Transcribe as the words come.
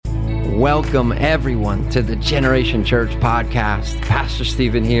Welcome, everyone, to the Generation Church podcast. Pastor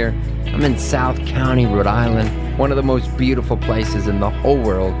Stephen here. I'm in South County, Rhode Island, one of the most beautiful places in the whole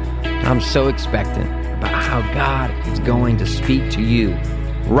world. I'm so expectant about how God is going to speak to you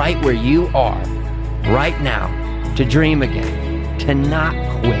right where you are, right now, to dream again, to not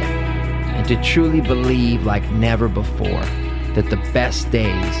quit, and to truly believe like never before that the best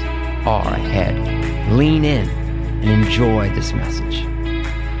days are ahead. Lean in and enjoy this message.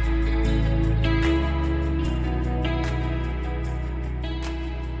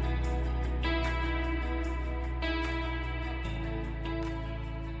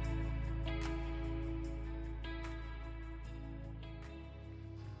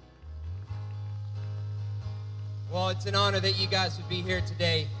 Well, it's an honor that you guys would be here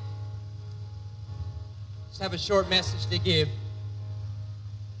today. Just have a short message to give.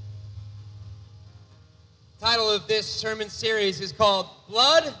 The title of this sermon series is called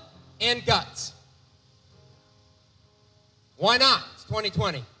Blood and Guts. Why not? It's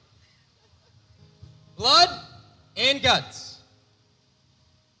 2020. Blood and guts.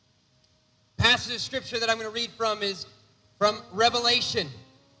 The passage of scripture that I'm going to read from is from Revelation.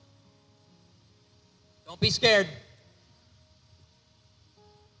 Don't be scared.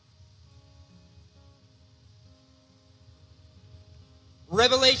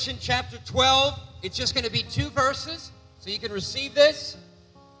 Revelation chapter 12. It's just going to be 2 verses, so you can receive this.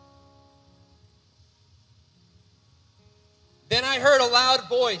 Then I heard a loud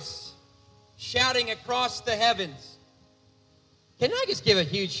voice shouting across the heavens. Can I just give a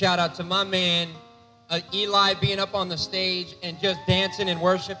huge shout out to my man, Eli, being up on the stage and just dancing and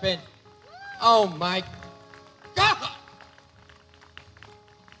worshiping? Oh my God!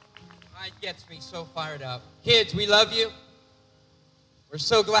 It gets me so fired up. Kids, we love you. We're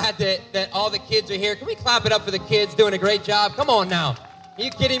so glad that all the kids are here. Can we clap it up for the kids doing a great job? Come on now. Are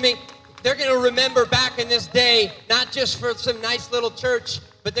you kidding me? They're going to remember back in this day, not just for some nice little church,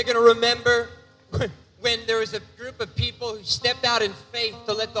 but they're going to remember when there was a group of people who stepped out in faith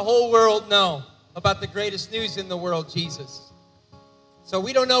to let the whole world know about the greatest news in the world, Jesus. So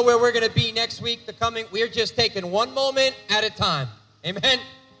we don't know where we're going to be next week. We're just taking one moment at a time. Amen.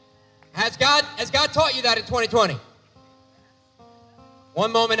 Has God taught you that in 2020?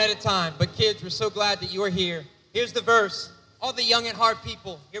 One moment at a time. But kids, we're so glad that you are here. Here's the verse. All the young at heart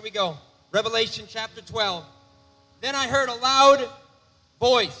people, here we go. Revelation chapter 12. Then I heard a loud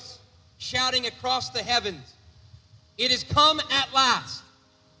voice shouting across the heavens. It has come at last.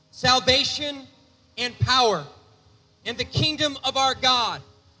 Salvation and power and the kingdom of our God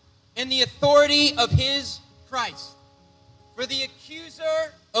and the authority of his Christ. For the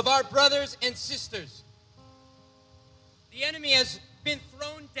accuser of our brothers and sisters, the enemy has been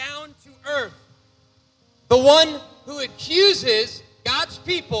thrown down to earth. The one who accuses God's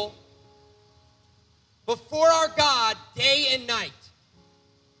people before our God day and night.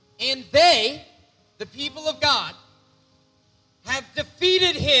 And they, the people of God, have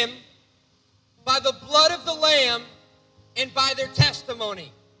defeated him by the blood of the Lamb and by their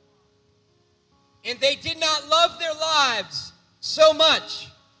testimony. And they did not love their lives so much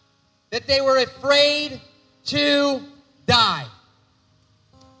that they were afraid to die.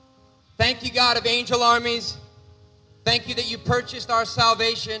 Thank you, God of angel armies. Thank you that you purchased our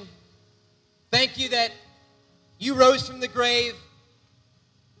salvation. Thank you that you rose from the grave,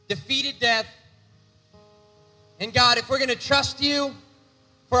 defeated death. And God, if we're going to trust you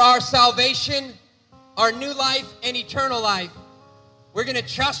for our salvation, our new life and eternal life, we're going to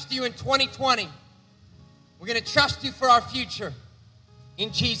trust you in 2020. We're going to trust you for our future.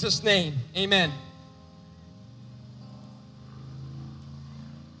 In Jesus' name, amen.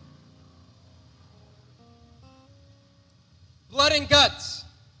 Blood and guts.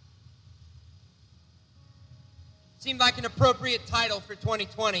 Seemed like an appropriate title for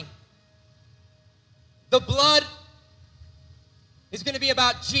 2020. The blood is going to be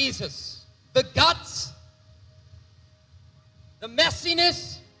about Jesus. The guts, the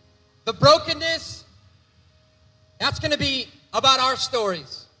messiness, the brokenness, that's going to be about our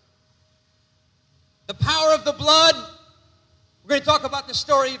stories. The power of the blood, we're going to talk about the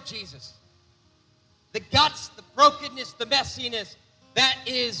story of Jesus. The guts, the brokenness, the messiness, that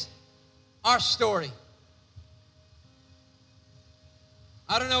is our story.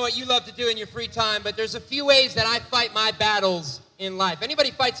 I don't know what you love to do in your free time, but there's a few ways that I fight my battles in life.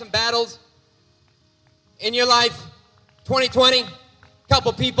 Anybody fight some battles in your life? 2020?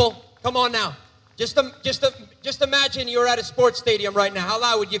 Couple people. Come on now. Just imagine you're at a sports stadium right now. How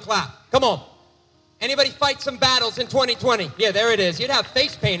loud would you clap? Come on. Anybody fight some battles in 2020? Yeah, there it is. You'd have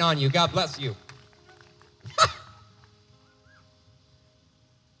face paint on you. God bless you.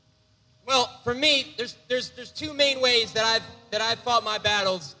 for me, there's two main ways that I've fought my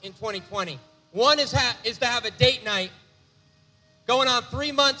battles in 2020. One is to have a date night going on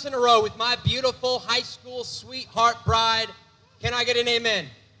 3 months in a row with my beautiful high school sweetheart bride. Can I get an amen?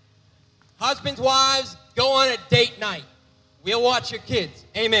 Husbands, wives, go on a date night. We'll watch your kids.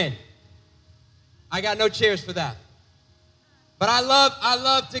 Amen. I got no cheers for that. But I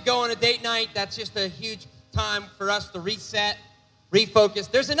love to go on a date night. That's just a huge time for us to reset, refocus.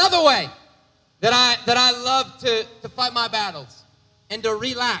 There's another way that I love to fight my battles and to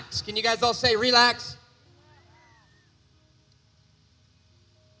relax. Can you guys all say relax?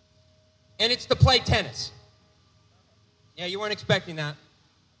 And it's to play tennis. Yeah, you weren't expecting that.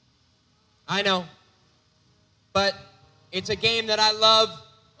 I know. But it's a game that I love,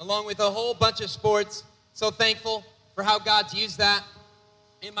 along with a whole bunch of sports. So thankful for how God's used that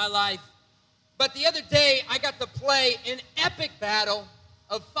in my life. But the other day, I got to play an epic battle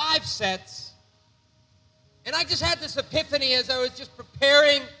of 5 sets. And I just had this epiphany as I was just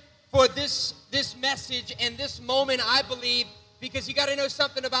preparing for this message and this moment, I believe, because you got to know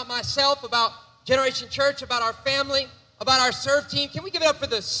something about myself, about Generation Church, about our family, about our serve team. Can we give it up for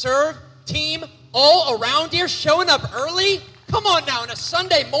the serve team all around here showing up early? Come on now, on a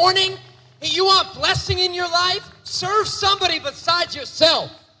Sunday morning. Hey, you want blessing in your life? Serve somebody besides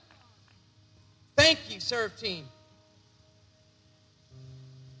yourself. Thank you, serve team.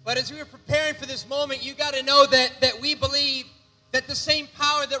 But as we were preparing for this moment, you got to know that we believe that the same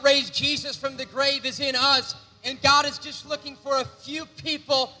power that raised Jesus from the grave is in us. And God is just looking for a few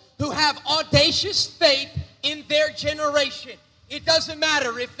people who have audacious faith in their generation. It doesn't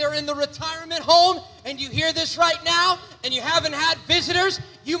matter if they're in the retirement home and you hear this right now and you haven't had visitors.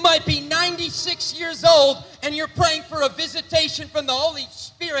 You might be 96 years old and you're praying for a visitation from the Holy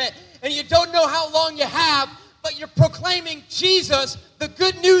Spirit and you don't know how long you have, but you're proclaiming Jesus, the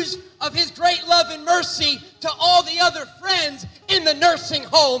good news of his great love and mercy to all the other friends in the nursing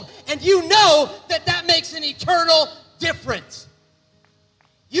home. And you know that makes an eternal difference.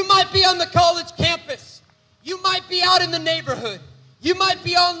 You might be on the college campus. You might be out in the neighborhood. You might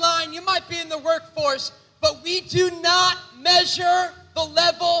be online. You might be in the workforce. But we do not measure the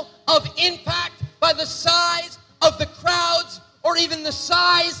level of impact by the size of the crowds or even the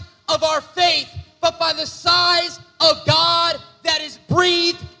size of our faith, but by the size of God that is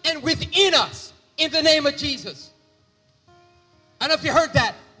breathed and within us in the name of Jesus. I don't know if you heard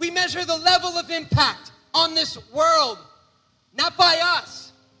that. We measure the level of impact on this world, not by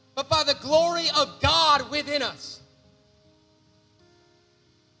us, but by the glory of God within us.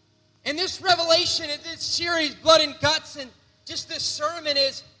 And this revelation in this series, Blood and Guts, and just this sermon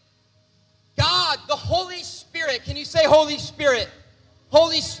is God, the Holy Spirit. Can you say Holy Spirit?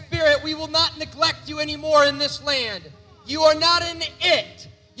 Holy Spirit, we will not neglect you anymore in this land. You are not an it.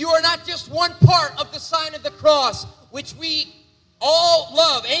 You are not just one part of the sign of the cross, which we all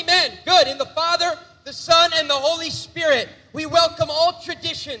love. Amen. Good. In the Father, the Son, and the Holy Spirit. We welcome all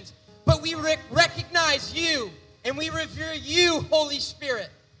traditions, but we recognize you, and we revere you, Holy Spirit.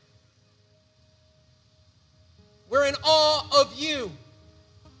 We're in awe of you.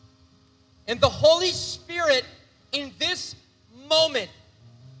 And the Holy Spirit, in this moment,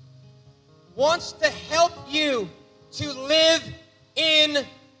 wants to help you to live in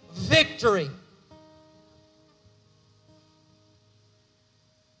victory.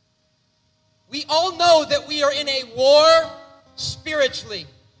 We all know that we are in a war spiritually,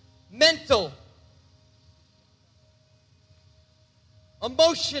 mental,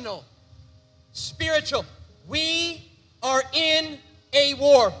 emotional, spiritual. We are in a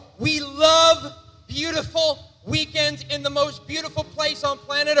war. We love beautiful weekends in the most beautiful place on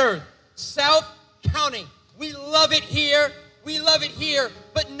planet Earth, South County. We love it here. We love it here.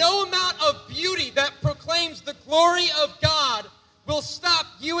 But no amount of beauty that proclaims the glory of God will stop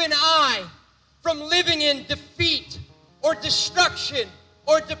you and I from living in defeat or destruction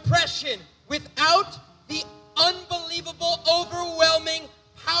or depression without the unbelievable, overwhelming,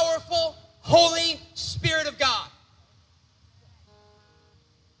 powerful, Holy Spirit of God.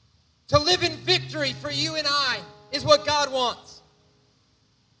 To live in victory for you and I is what God wants.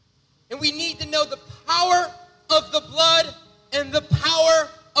 And we need to know the power of the blood and the power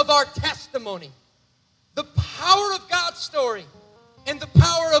of our testimony. The power of God's story and the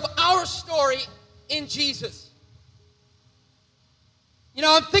power of our story in Jesus. You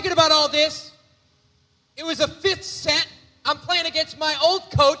know, I'm thinking about all this. It was a 5th set. I'm playing against my old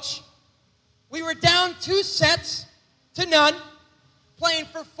coach. We were down 2 sets to none, playing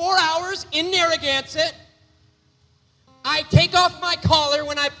for 4 hours in Narragansett. I take off my collar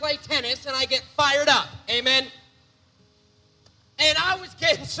when I play tennis, and I get fired up. Amen? And I was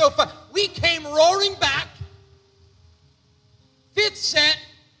getting so fun. we came roaring back. Fifth set,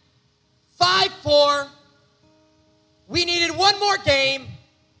 5-4. We needed one more game.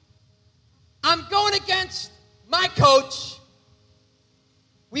 I'm going against my coach.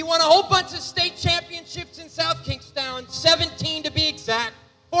 We won a whole bunch of state championships in South Kingstown, 17 to be exact,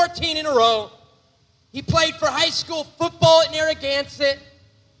 14 in a row. He played for high school football at Narragansett,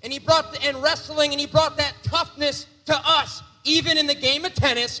 and wrestling, and he brought that toughness to us, even in the game of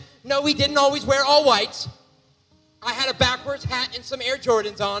tennis. No, we didn't always wear all whites. I had a backwards hat and some Air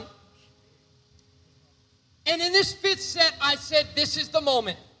Jordans on. And in this fifth set, I said, this is the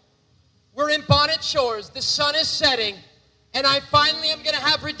moment. We're in Bonnet Shores. The sun is setting, and I finally am going to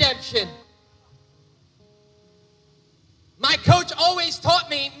have redemption. My coach always taught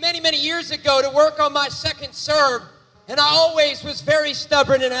me many, many years ago to work on my second serve, and I always was very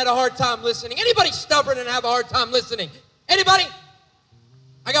stubborn and had a hard time listening. Anybody stubborn and have a hard time listening? Anybody?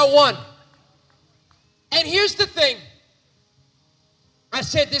 I got one. And here's the thing. I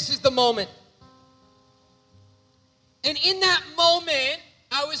said, this is the moment. And in that moment,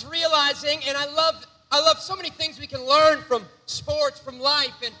 I was realizing, and I love so many things we can learn from sports, from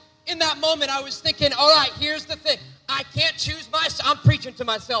life. And in that moment, I was thinking, all right, here's the thing. I can't choose myself. I'm preaching to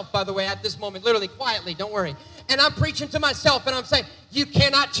myself, by the way, at this moment, literally, quietly, don't worry. And I'm preaching to myself, and I'm saying, you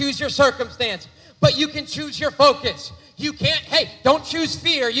cannot choose your circumstance, but you can choose your focus. You can't, hey, don't choose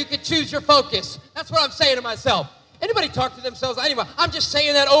fear. You can choose your focus. That's what I'm saying to myself. Anybody talk to themselves? Anyway, I'm just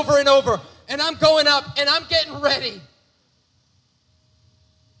saying that over and over, and I'm going up, and I'm getting ready.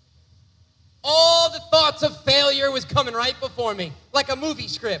 All the thoughts of failure was coming right before me, like a movie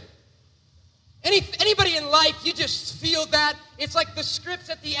script. Anybody in life, you just feel that? It's like the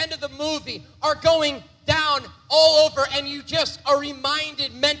scripts at the end of the movie are going down all over, and you just are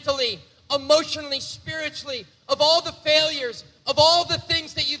reminded mentally, emotionally, spiritually, of all the failures, of all the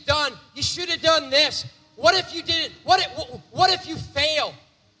things that you've done. You should have done this. What if you didn't? What if you fail?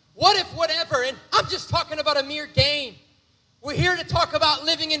 What if whatever? And I'm just talking about a mere game. We're here to talk about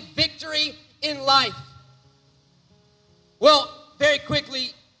living in victory in life. Well, very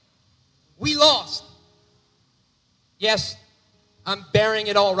quickly, we lost. Yes, I'm bearing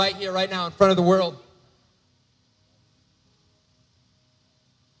it all right here, right now, in front of the world.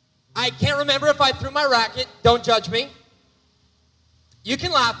 I can't remember if I threw my racket. Don't judge me. You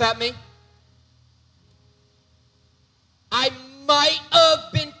can laugh at me. I might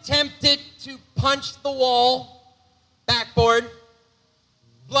have been tempted to punch the wall, backboard.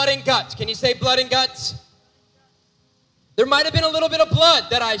 Blood and guts. Can you say blood and guts? There might have been a little bit of blood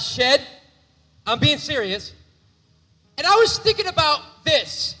that I shed. I'm being serious. And I was thinking about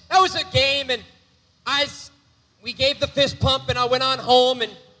this. That was a game, and we gave the fist pump, and I went on home,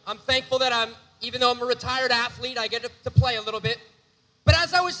 and I'm thankful that even though I'm a retired athlete, I get to play a little bit. But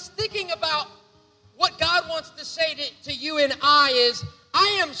as I was thinking about what God wants to say to you and I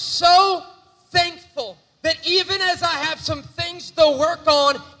am so thankful that even as I have some things to work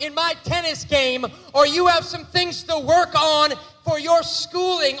on in my tennis game, or you have some things to work on for your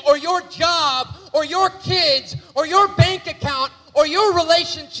schooling, or your job, or your kids, or your bank account, or your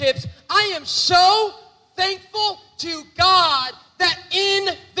relationships, I am so thankful to God that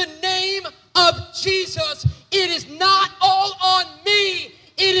in the name of Jesus, it is not all on me,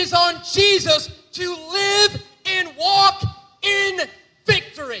 it is on Jesus to live and walk in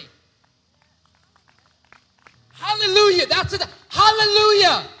victory. Hallelujah.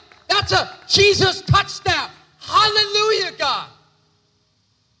 Hallelujah. That's a Jesus touchdown. Hallelujah, God.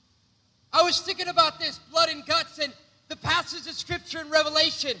 I was thinking about this, blood and guts, and the passage of Scripture in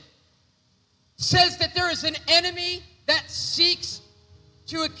Revelation says that there is an enemy that seeks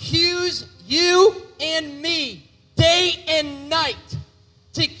to accuse you and me day and night,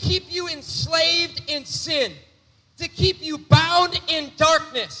 to keep you enslaved in sin, to keep you bound in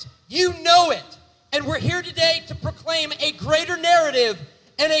darkness. You know it. And we're here today to proclaim a greater narrative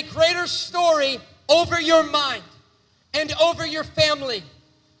and a greater story over your mind and over your family.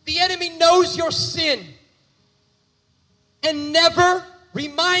 The enemy knows your sin and never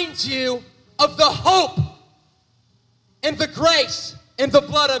reminds you of the hope and the grace and the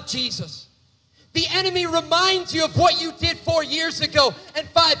blood of Jesus. The enemy reminds you of what you did 4 years ago and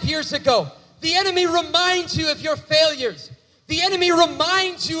 5 years ago. The enemy reminds you of your failures. The enemy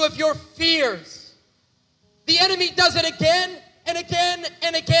reminds you of your fears. The enemy does it again and again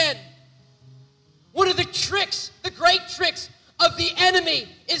and again. One of the tricks, the great tricks of the enemy,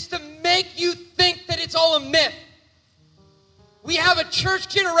 is to make you think that it's all a myth. We have a church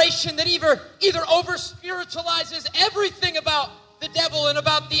generation that either over-spiritualizes everything about the devil and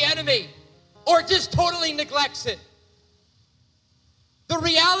about the enemy, or just totally neglects it. The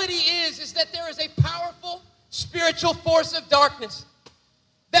reality is that there is a powerful spiritual force of darkness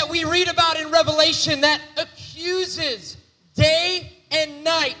that we read about in Revelation that accuses day and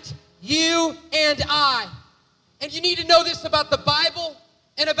night you and I. And you need to know this about the Bible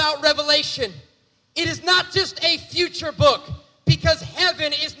and about Revelation. It is not just a future book, because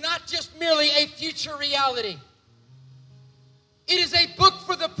heaven is not just merely a future reality. It is a book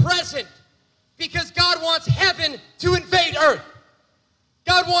for the present, because God wants heaven to invade earth.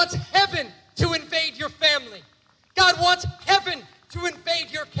 God wants heaven to invade your family. God wants heaven to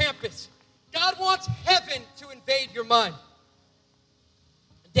invade your campus. God wants heaven to invade your mind.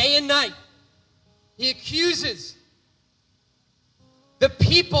 Day and night, he accuses the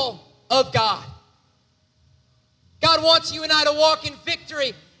people of God. God wants you and I to walk in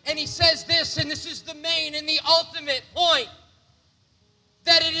victory. And he says this, and this is the main and the ultimate point,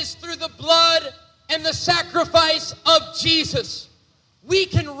 that it is through the blood and the sacrifice of Jesus we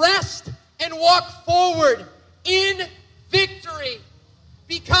can rest and walk forward in victory.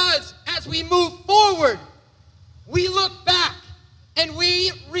 Because as we move forward, we look back and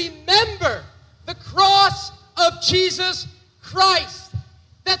we remember the cross of Jesus Christ,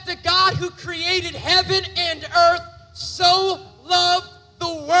 that the God who created heaven and earth so loved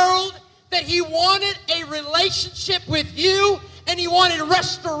the world that he wanted a relationship with you, and he wanted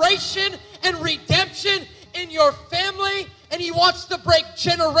restoration and redemption in your family, and he wants to break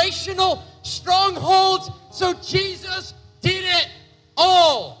generational strongholds. So Jesus did it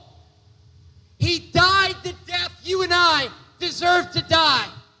all. He died the death you and I deserve to die.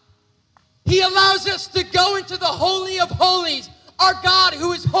 He allows us to go into the Holy of Holies. Our God,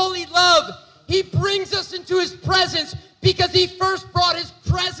 who is holy love, he brings us into his presence because he first brought his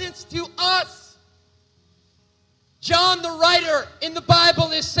presence to us. John, the writer in the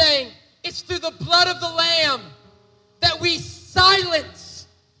Bible, is saying it's through the blood of the Lamb that we silence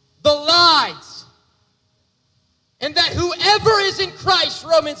the lies. And that whoever is in Christ,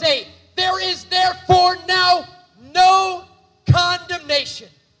 Romans 8, there is therefore now no condemnation.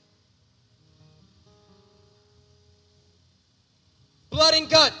 Blood and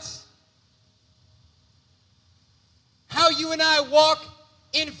guts. How you and I walk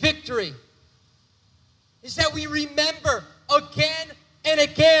in victory is that we remember again and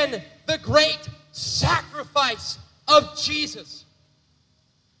again the great sacrifice of Jesus.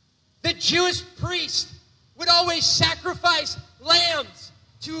 The Jewish priest would always sacrifice lambs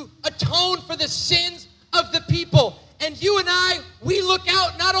to atone for the sins of the people. And you and I, we look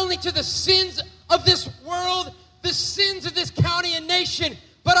out not only to the sins of this world, the sins of this county and nation,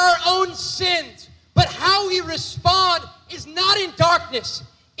 but our own sins. But how we respond is not in darkness,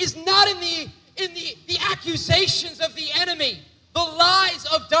 is not in the accusations of the enemy, the lies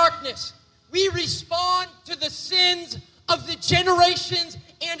of darkness. We respond to the sins of the generations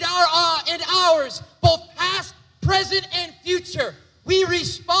and ours, both past, present, and future. We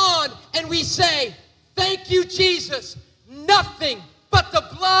respond and we say, thank you, Jesus. Nothing but the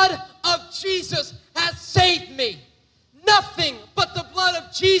blood of Jesus has saved me. Nothing but the blood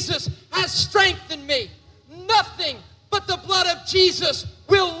of Jesus has strengthened me. Nothing but the blood of Jesus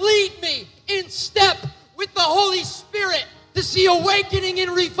will lead me in step with the Holy Spirit to see awakening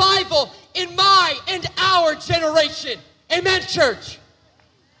and revival in my and our generation. Amen, church.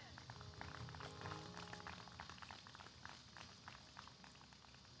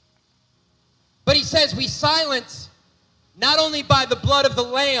 But he says we silence not only by the blood of the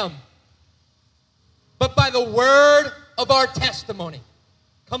Lamb, but by the word of our testimony.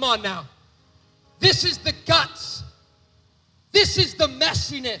 Come on now. This is the guts. This is the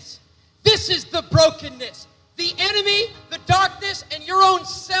messiness. This is the brokenness. The enemy, the darkness, and your own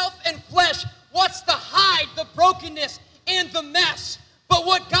self and flesh wants to hide the brokenness and the mess. But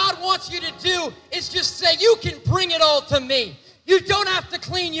what God wants you to do is just say, you can bring it all to me. You don't have to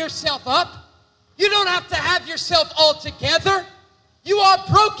clean yourself up. You don't have to have yourself all together. You are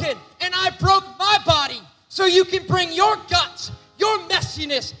broken, and I broke my body so you can bring your guts, your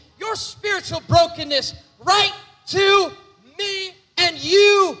messiness, your spiritual brokenness right to me, and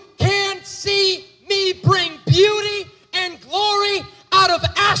you can see me bring beauty and glory out of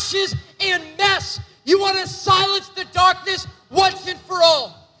ashes and mess. You want to silence the darkness once and for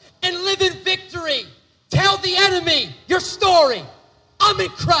all and live in victory. Tell the enemy your story. I'm in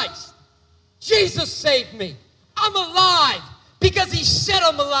Christ. Jesus saved me. I'm alive because he said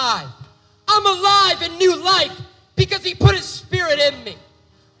I'm alive. I'm alive in new life because he put his spirit in me.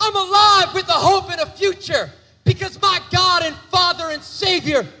 I'm alive with a hope and a future because my God and Father and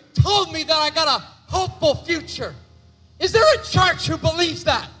Savior told me that I got a hopeful future. Is there a church who believes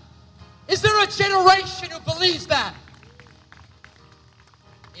that? Is there a generation who believes that?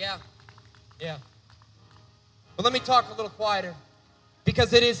 Yeah. Yeah. But let me talk a little quieter,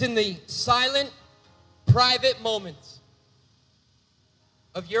 because it is in the silent, private moments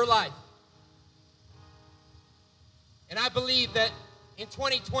of your life. And I believe that in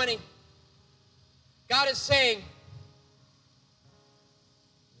 2020, God is saying,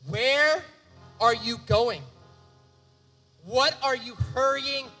 where are you going? What are you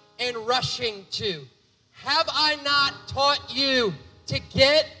hurrying and rushing to? Have I not taught you to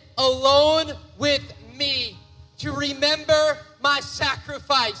get alone with me, to remember my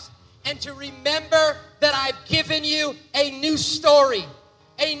sacrifice, and to remember that I've given you a new story,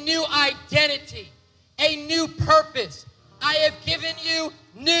 a new identity, a new purpose. I have given you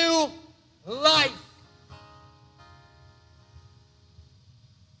new life.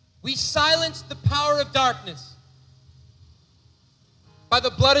 We silence the power of darkness by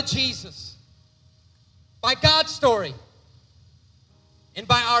the blood of Jesus, by God's story, and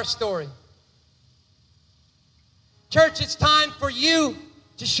by our story. Church, it's time for you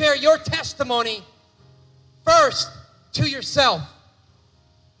to share your testimony first to yourself.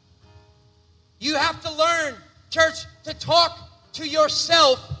 You have to learn, church, to talk to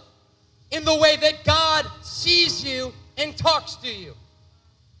yourself in the way that God sees you and talks to you.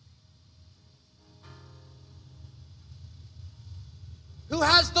 Who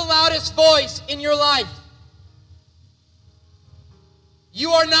has the loudest voice in your life?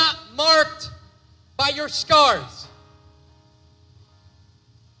 You are not marked by your scars.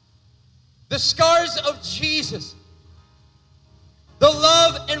 The scars of Jesus, the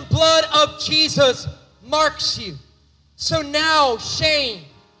love and blood of Jesus marks you. So now shame,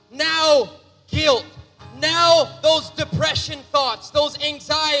 now guilt, now those depression thoughts, those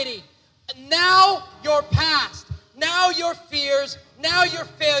anxiety, now your past, now your fears, now your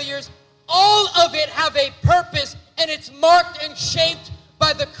failures, all of it have a purpose, and it's marked and shaped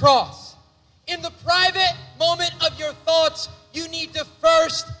by the cross. In the private moment of your thoughts, you need to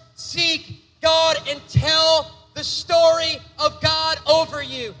first seek God and tell the story of God over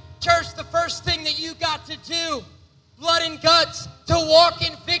you. Church, the first thing that you got to do, blood and guts, to walk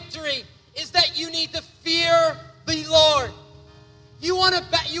in victory, is that you need to fear the Lord. You want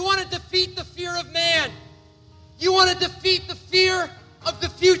to defeat the fear of man. You want to defeat the fear of the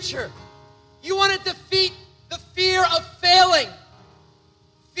future. You want to defeat the fear of failing.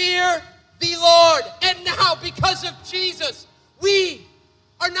 Fear the Lord. And now, because of Jesus, we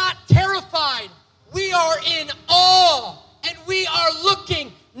are not terrified. We are in awe. And we are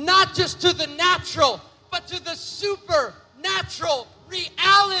looking not just to the natural, but to the supernatural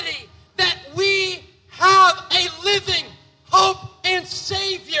reality that we have a living hope and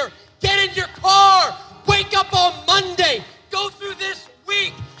Savior. Get in your car. Wake up on Monday. Go through this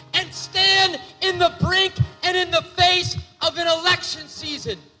week and stand in the brink and in the face of an election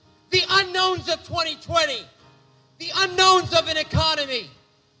season. The unknowns of 2020. The unknowns of an economy.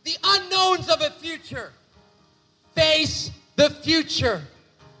 The unknowns of a future. Face the future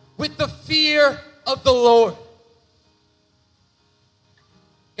with the fear of the Lord.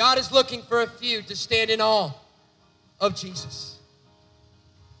 God is looking for a few to stand in awe of Jesus.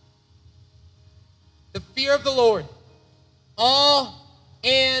 The fear of the Lord. Awe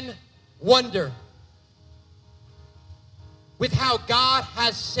and wonder with how God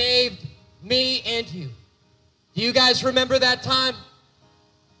has saved me and you. Do you guys remember that time?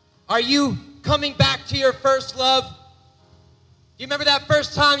 Are you coming back to your first love? Do you remember that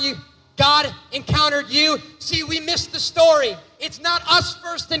first time God encountered you? See, we missed the story. It's not us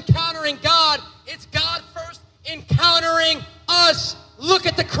first encountering God. It's God first encountering us. Look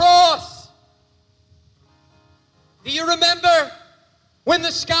at the cross. Do you remember when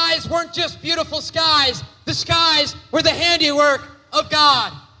the skies weren't just beautiful skies? The skies were the handiwork of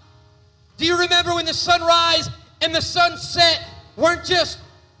God. Do you remember when the sunrise and the sunset weren't just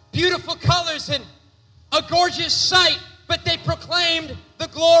beautiful colors and a gorgeous sight, but they proclaimed the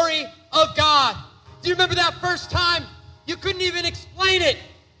glory of God? Do you remember that first time? You couldn't even explain it,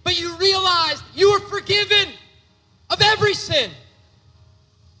 but you realized you were forgiven of every sin.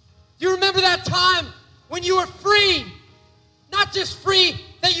 Do you remember that time when you were free? Not just free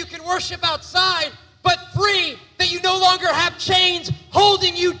that you can worship outside, but free that you no longer have chains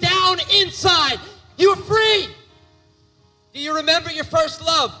holding you down inside. You were free. Do you remember your first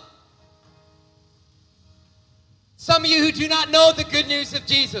love? Some of you who do not know the good news of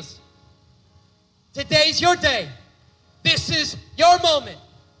Jesus, today's your day. This is your moment.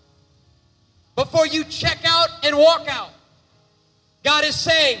 Before you check out and walk out, God is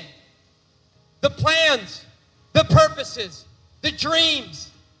saying, the plans, the purposes, the dreams,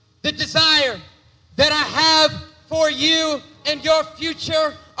 the desire that I have for you and your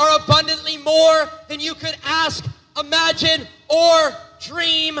future are abundantly more than you could ask, imagine, or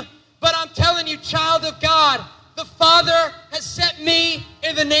dream. But I'm telling you, child of God, the Father has sent me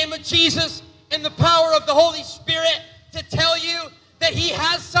in the name of Jesus, in the power of the Holy Spirit, to tell you that He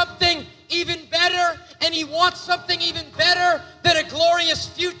has something even better, and He wants something even better than a glorious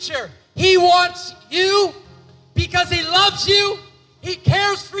future. He wants you because He loves you, He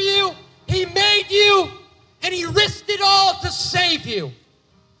cares for you, He made you, and He risked it all to save you.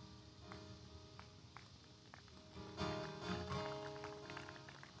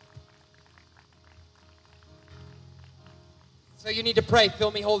 So you need to pray, fill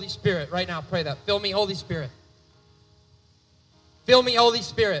me, Holy Spirit. Right now, pray that. Fill me, Holy Spirit. Fill me, Holy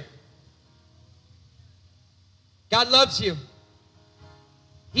Spirit. God loves you.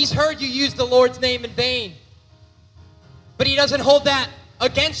 He's heard you use the Lord's name in vain. But He doesn't hold that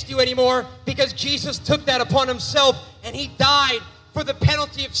against you anymore because Jesus took that upon Himself and He died for the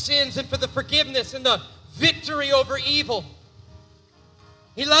penalty of sins and for the forgiveness and the victory over evil.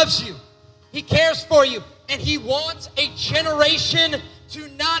 He loves you. He cares for you. And He wants a generation to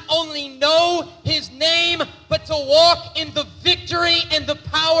not only know His name, but to walk in the victory and the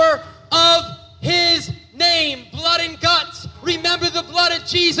power of His name. Blood and guts. Remember the blood of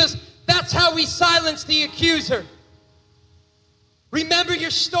Jesus. That's how we silence the accuser. Remember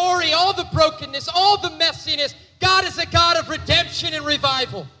your story, all the brokenness, all the messiness. God is a God of redemption and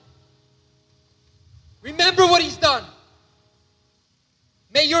revival. Remember what He's done.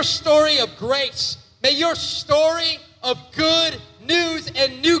 May your story of grace, may your story of good news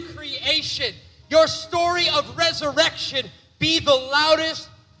and new creation, your story of resurrection be the loudest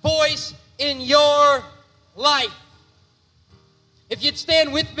voice in your life. If you'd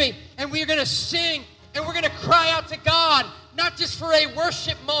stand with me, and we're going to sing, and we're going to cry out to God, not just for a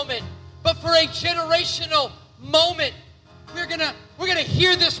worship moment, but for a generational moment. We're going to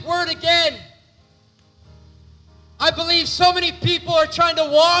hear this word again. I believe so many people are trying to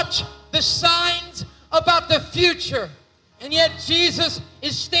watch the signs about the future, and yet Jesus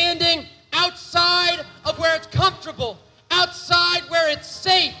is standing outside of where it's comfortable, outside where it's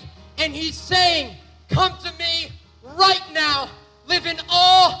safe, and He's saying, come to me right now, live in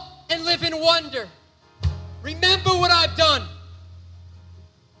awe and live in wonder. Remember what I've done.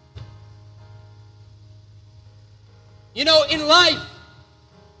 You know, in life,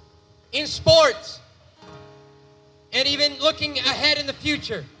 in sports, and even looking ahead in the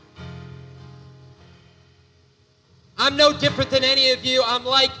future, I'm no different than any of you. I'm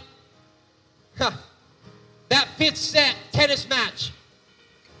like that fifth set tennis match,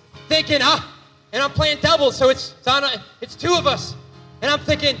 thinking, and I'm playing doubles, so it's two of us, and I'm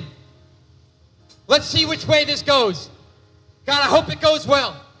thinking, let's see which way this goes. God, I hope it goes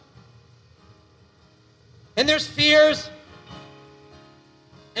well. And there's fears,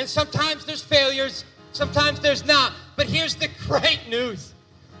 and sometimes there's failures, sometimes there's not. But here's the great news.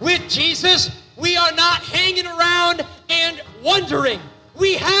 With Jesus, we are not hanging around and wondering.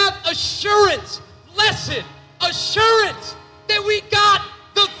 We have assurance, blessed assurance, that we got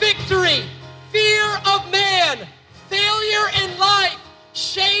the victory. Fear of man, failure in life,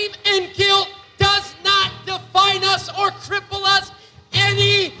 shame and guilt does not define us or cripple us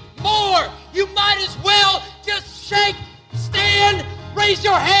anymore. You might as well just shake, stand, raise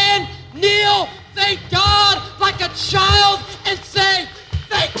your hand, kneel, thank God like a child, and say,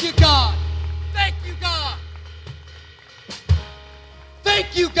 thank you, God. Thank you, God.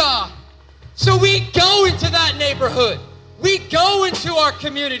 Thank you, God. So we go into that neighborhood. We go into our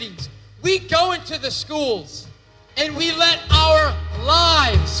communities. We go into the schools. And we let our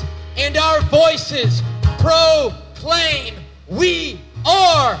lives and our voices proclaim we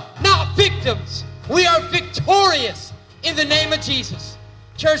are not victims. We are victorious in the name of Jesus.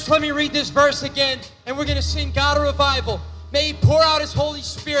 Church, let me read this verse again, and we're going to sing God a Revival. May He pour out His Holy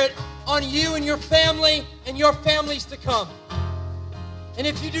Spirit on you and your family and your families to come. And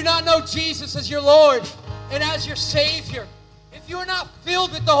if you do not know Jesus as your Lord and as your Savior, if you are not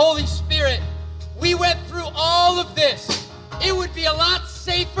filled with the Holy Spirit, we went through all of this. It would be a lot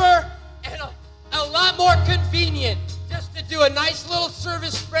safer and a lot more convenient just to do a nice little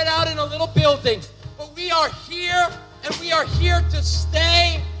service spread out in a little building. But we are here, and we are here to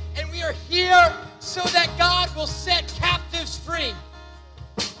stay, and we are here so that God will set captives free.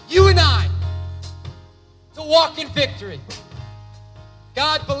 You and I, to walk in victory.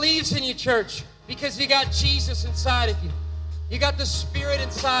 God believes in you, church, because you got Jesus inside of you. You got the Spirit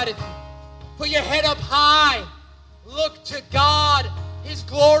inside of you. Put your head up high. Look to God. His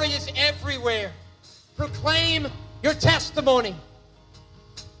glory is everywhere. Proclaim your testimony.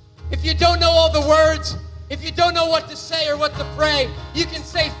 If you don't know all the words, If you don't know what to say or what to pray, you can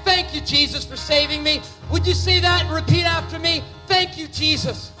say, thank you, Jesus, for saving me. Would you say that and repeat after me? Thank you,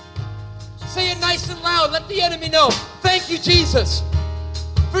 Jesus. Say it nice and loud. Let the enemy know. Thank you, Jesus,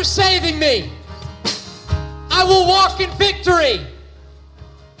 for saving me. I will walk in victory.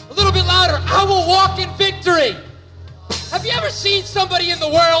 A little bit louder. I will walk in victory. Have you ever seen somebody in the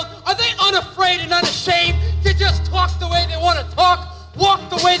world? Are they unafraid and unashamed to just talk the way they want to talk, walk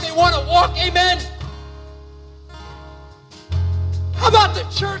the way they want to walk? Amen. How about the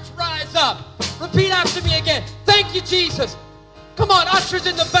church rise up? Repeat after me again. Thank you, Jesus. Come on, ushers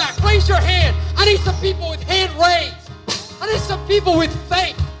in the back. Raise your hand. I need some people with hand raised. I need some people with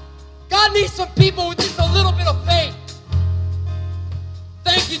faith. God needs some people with just a little bit of faith.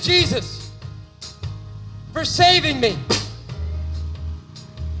 Thank you, Jesus, for saving me.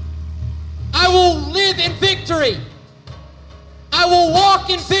 I will live in victory. I will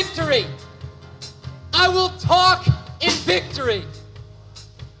walk in victory. I will talk in victory.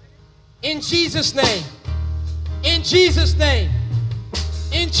 In Jesus' name. In Jesus' name.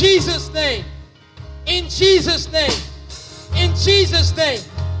 In Jesus' name. In Jesus' name. In Jesus' name.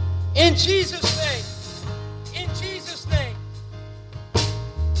 In Jesus' name. In Jesus' name.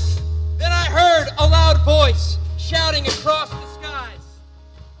 Then I heard a loud voice shouting across the skies,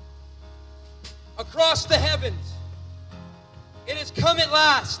 across the heavens. It has come at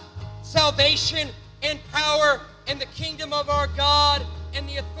last. Salvation and power and the kingdom of our God and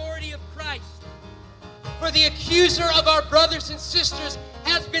the authority of Christ. For the accuser of our brothers and sisters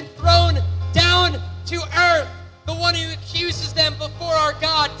has been thrown down to earth, the one who accuses them before our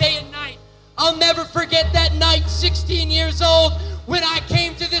God day and night. I'll never forget that night, 16 years old, when I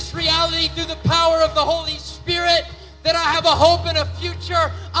came to this reality through the power of the Holy Spirit, that I have a hope and a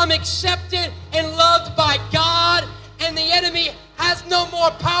future. I'm accepted and loved by God, and the enemy has no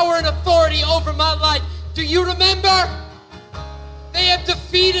more power and authority over my life. Do you remember? They have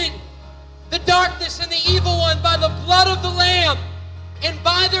defeated the darkness and the evil one by the blood of the Lamb and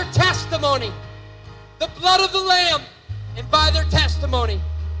by their testimony. The blood of the Lamb and by their testimony.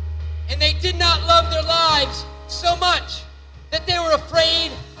 And they did not love their lives so much that they were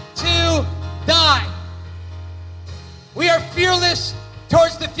afraid to die. We are fearless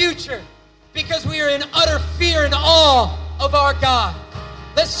towards the future because we are in utter fear and awe of our God.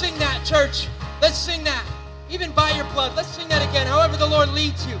 Let's sing that, church. Let's sing that. Even by your blood. Let's sing that again, however the Lord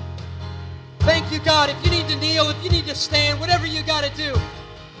leads you. Thank you, God. If you need to kneel, if you need to stand, whatever you got to do.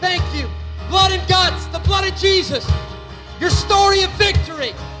 Thank you. Blood and guts, the blood of Jesus. Your story of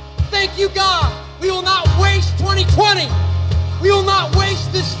victory. Thank you, God. We will not waste 2020. We will not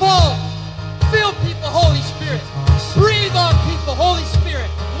waste this